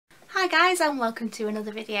Hi guys, and welcome to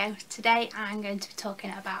another video. Today I'm going to be talking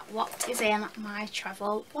about what is in my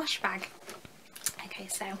travel wash bag. Okay,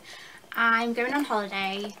 so I'm going on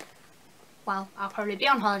holiday. Well, I'll probably be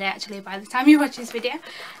on holiday actually by the time you watch this video.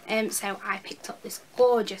 So I picked up this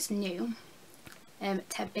gorgeous new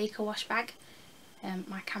Ted Baker wash bag.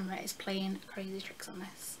 My camera is playing crazy tricks on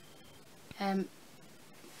this.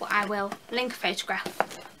 But I will link a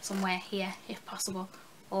photograph somewhere here if possible,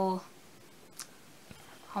 or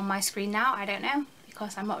on my screen now, I don't know,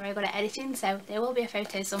 because I'm not very good at editing, so there will be a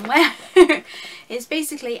photo somewhere. It's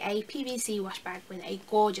basically a PVC wash bag with a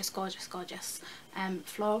gorgeous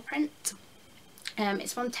floral print.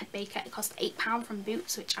 It's from Ted Baker. It cost £8 from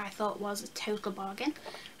Boots, which I thought was a total bargain.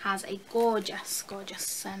 Has a gorgeous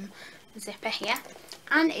zipper here,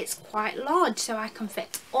 and it's quite large, so I can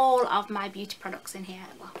fit all of my beauty products in here,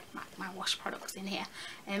 well, my wash products in here,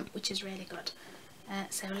 which is really good.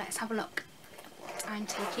 So let's have a look what I'm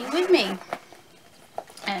taking with me.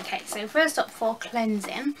 Okay, so first up, for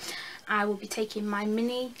cleansing, I will be taking my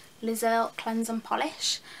mini Lizelle cleanse and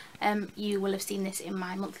polish. You will have seen this in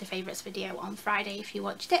my monthly favourites video on Friday if you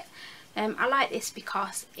watched it. I like this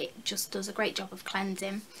because it just does a great job of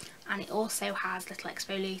cleansing, and it also has little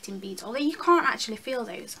exfoliating beads, although you can't actually feel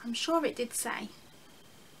those. I'm sure it did say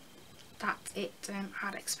that it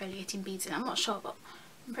had exfoliating beads in it. I'm not sure, but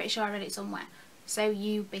I'm pretty sure I read it somewhere. So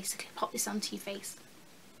you basically pop this onto your face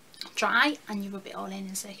dry and you rub it all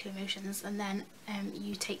in circular motions, and then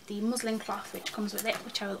you take the muslin cloth which comes with it,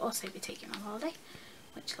 which I will also be taking on holiday,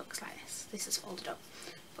 which looks like this. This is folded up,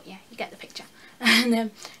 but yeah, you get the picture.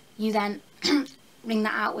 And you then wring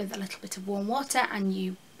that out with a little bit of warm water and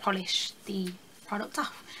you polish the product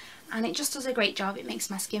off, and it just does a great job. It makes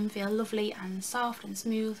my skin feel lovely and soft and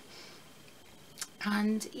smooth,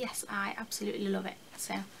 and yes, I absolutely love it.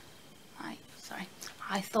 So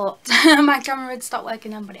I thought my camera would stop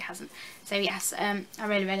working on, but it hasn't. So yes, I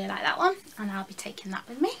really like that one, and I'll be taking that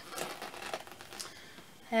with me.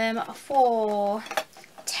 For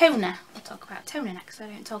toner, we'll talk about toner next. I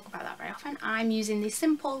don't talk about that very often. I'm using the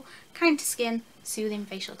Simple Kind to Skin Soothing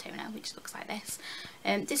Facial Toner, which looks like this.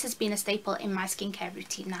 This has been a staple in my skincare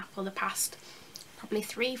routine now for the past probably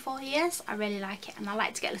 3-4 years. I really like it, and I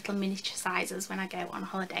like to get little miniature sizes when I go on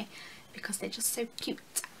holiday because they're just so cute.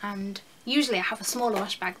 And usually I have a smaller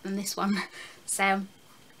wash bag than this one, so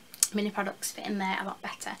mini products fit in there a lot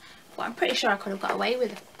better. But I'm pretty sure I could have got away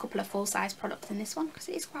with a couple of full-size products in this one because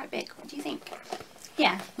it is quite big. What do you think?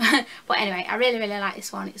 Yeah. But anyway, I really like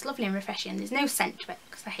this one. It's lovely and refreshing. There's no scent to it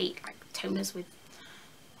because I hate like toners with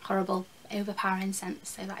horrible overpowering scents,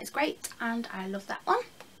 so that is great, and I love that one.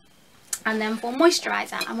 And then for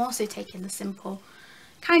moisturiser, I'm also taking the Simple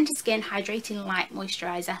Kind to Skin Hydrating Light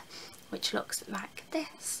Moisturiser, which looks like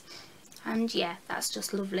this. And yeah, that's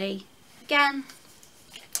just lovely. Again,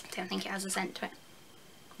 I don't think it has a scent to it.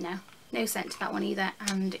 No scent to that one either,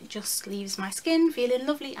 and it just leaves my skin feeling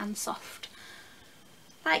lovely and soft,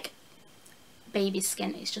 like baby's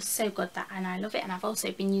skin. It's just so good, that, and I love it, and I've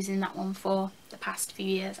also been using that one for the past few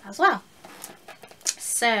years as well.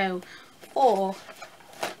 So for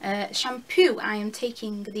shampoo, I am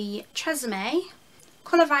taking the Tresemme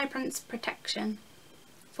Colour Vibrance Protection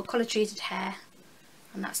for colour treated hair,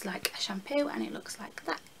 and that's like a shampoo, and it looks like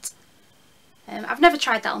that. I've never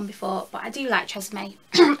tried that one before, but I do like Tresemme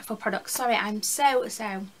for products. Sorry, I'm so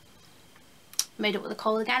made up with a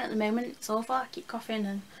cold again at the moment. It's awful. I keep coughing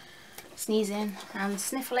and sneezing and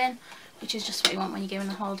sniffling, which is just what you want when you're going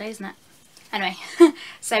on holiday, isn't it? Anyway,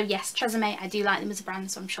 so yes, Tresemme, I do like them as a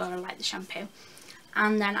brand, so I'm sure I like the shampoo.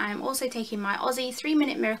 And then I'm also taking my Aussie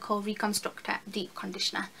 3-Minute Miracle Reconstructor Deep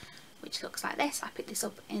Conditioner, which looks like this. I picked this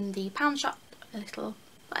up in the pound shop, a little,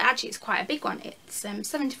 but actually it's quite a big one. It's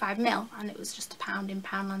 75ml, and it was just £1 in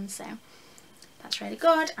Poundland, so that's really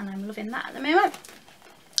good, and I'm loving that at the moment.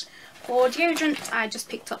 For deodorant, I just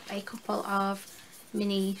picked up a couple of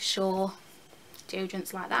mini Shore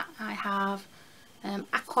deodorants like that. I have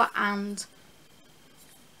aqua and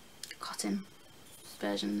cotton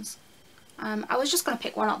versions. I was just going to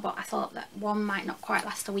pick one up, but I thought that one might not quite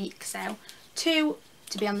last a week, so 2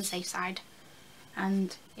 to be on the safe side,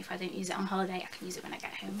 and if I don't use it on holiday I can use it when I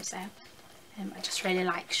get home. So I just really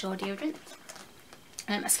like Shore deodorant.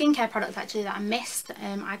 A skincare product actually that I missed,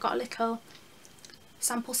 I got a little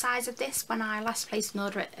sample size of this when I last placed an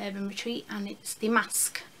order at Urban Retreat, and it's the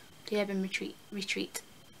mask, the Urban Retreat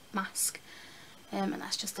mask, and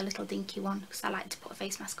that's just a little dinky one because I like to put a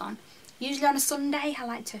face mask on. Usually on a Sunday I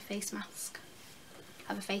like to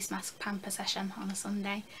have a face mask pamper session on a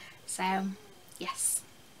Sunday. So yes,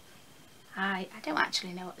 I don't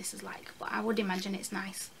actually know what this is like, but I would imagine it's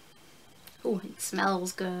nice. Oh, it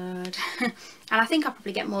smells good. And I think I'll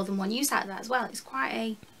probably get more than one use out of that as well. It's quite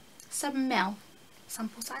a 7ml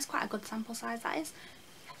sample size, quite a good sample size that is.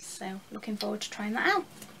 So looking forward to trying that out.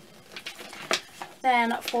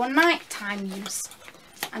 Then for nighttime use,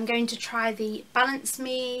 I'm going to try the Balance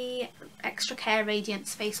Me Extra Care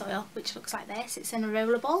Radiance Face Oil, which looks like this. It's in a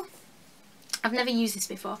rollable. I've never used this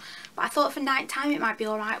before, but I thought for nighttime it might be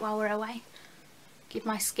alright while we're away. Give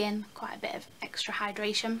my skin quite a bit of extra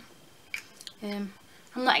hydration. I'm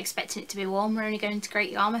not expecting it to be warm, we're only going to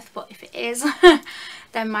Great Yarmouth, but if it is,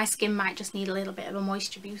 then my skin might just need a little bit of a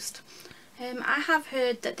moisture boost. I have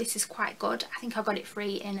heard that this is quite good. I think I got it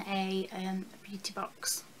free in a beauty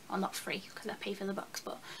box. Well, not free because I pay for the box,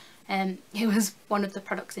 but it was one of the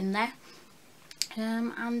products in there.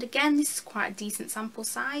 And again, this is quite a decent sample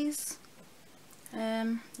size.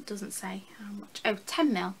 It doesn't say how much. Oh,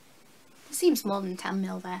 10ml. It seems more than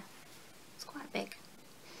 10ml there. It's quite big.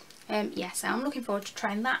 Yeah, so I'm looking forward to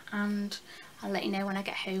trying that, and I'll let you know when I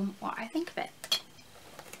get home what I think of it.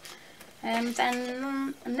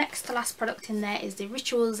 Then next to last product in there is the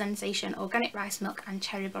Ritual Sensation Organic Rice Milk and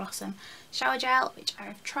Cherry Blossom Shower Gel, which I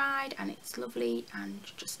have tried, and it's lovely and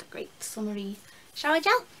just a great summery shower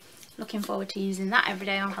gel. Looking forward to using that every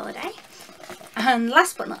day on holiday. And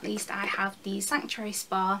last but not least, I have the Sanctuary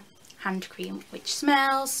Spa hand cream, which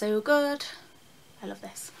smells so good. I love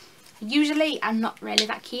this. Usually I'm not really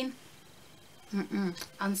that keen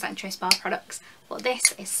on Sanctuary Spa products, but this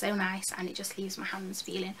is so nice and it just leaves my hands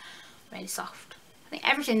feeling really soft. I think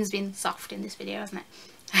everything's been soft in this video, hasn't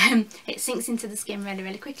it? It sinks into the skin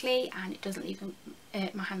really quickly, and it doesn't leave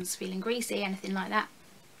my hands feeling greasy, anything like that.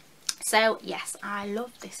 So yes, I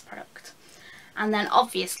love this product. And then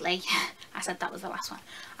obviously, I said that was the last one,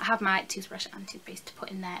 I have my toothbrush and toothpaste to put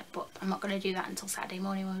in there, but I'm not going to do that until Saturday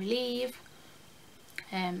morning when we leave.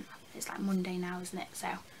 It's like Monday now, isn't it? So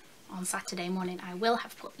on Saturday morning I will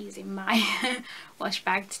have put these in my wash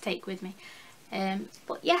bag to take with me.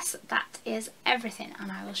 But yes, that is everything, and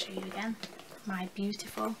I will show you again my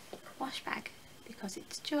beautiful wash bag because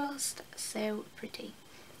it's just so pretty.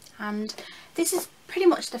 And this is pretty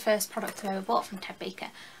much the first product I ever bought from Ted Baker,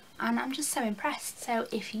 and I'm just so impressed. So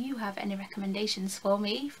if you have any recommendations for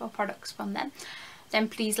me for products from them, then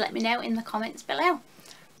please let me know in the comments below.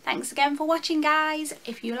 Thanks again for watching, guys.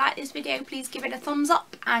 If you like this video, please give it a thumbs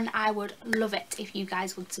up, and I would love it if you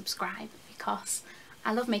guys would subscribe, because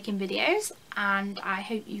I love making videos and I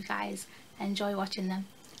hope you guys enjoy watching them.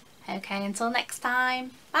 Okay, until next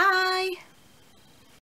time, bye!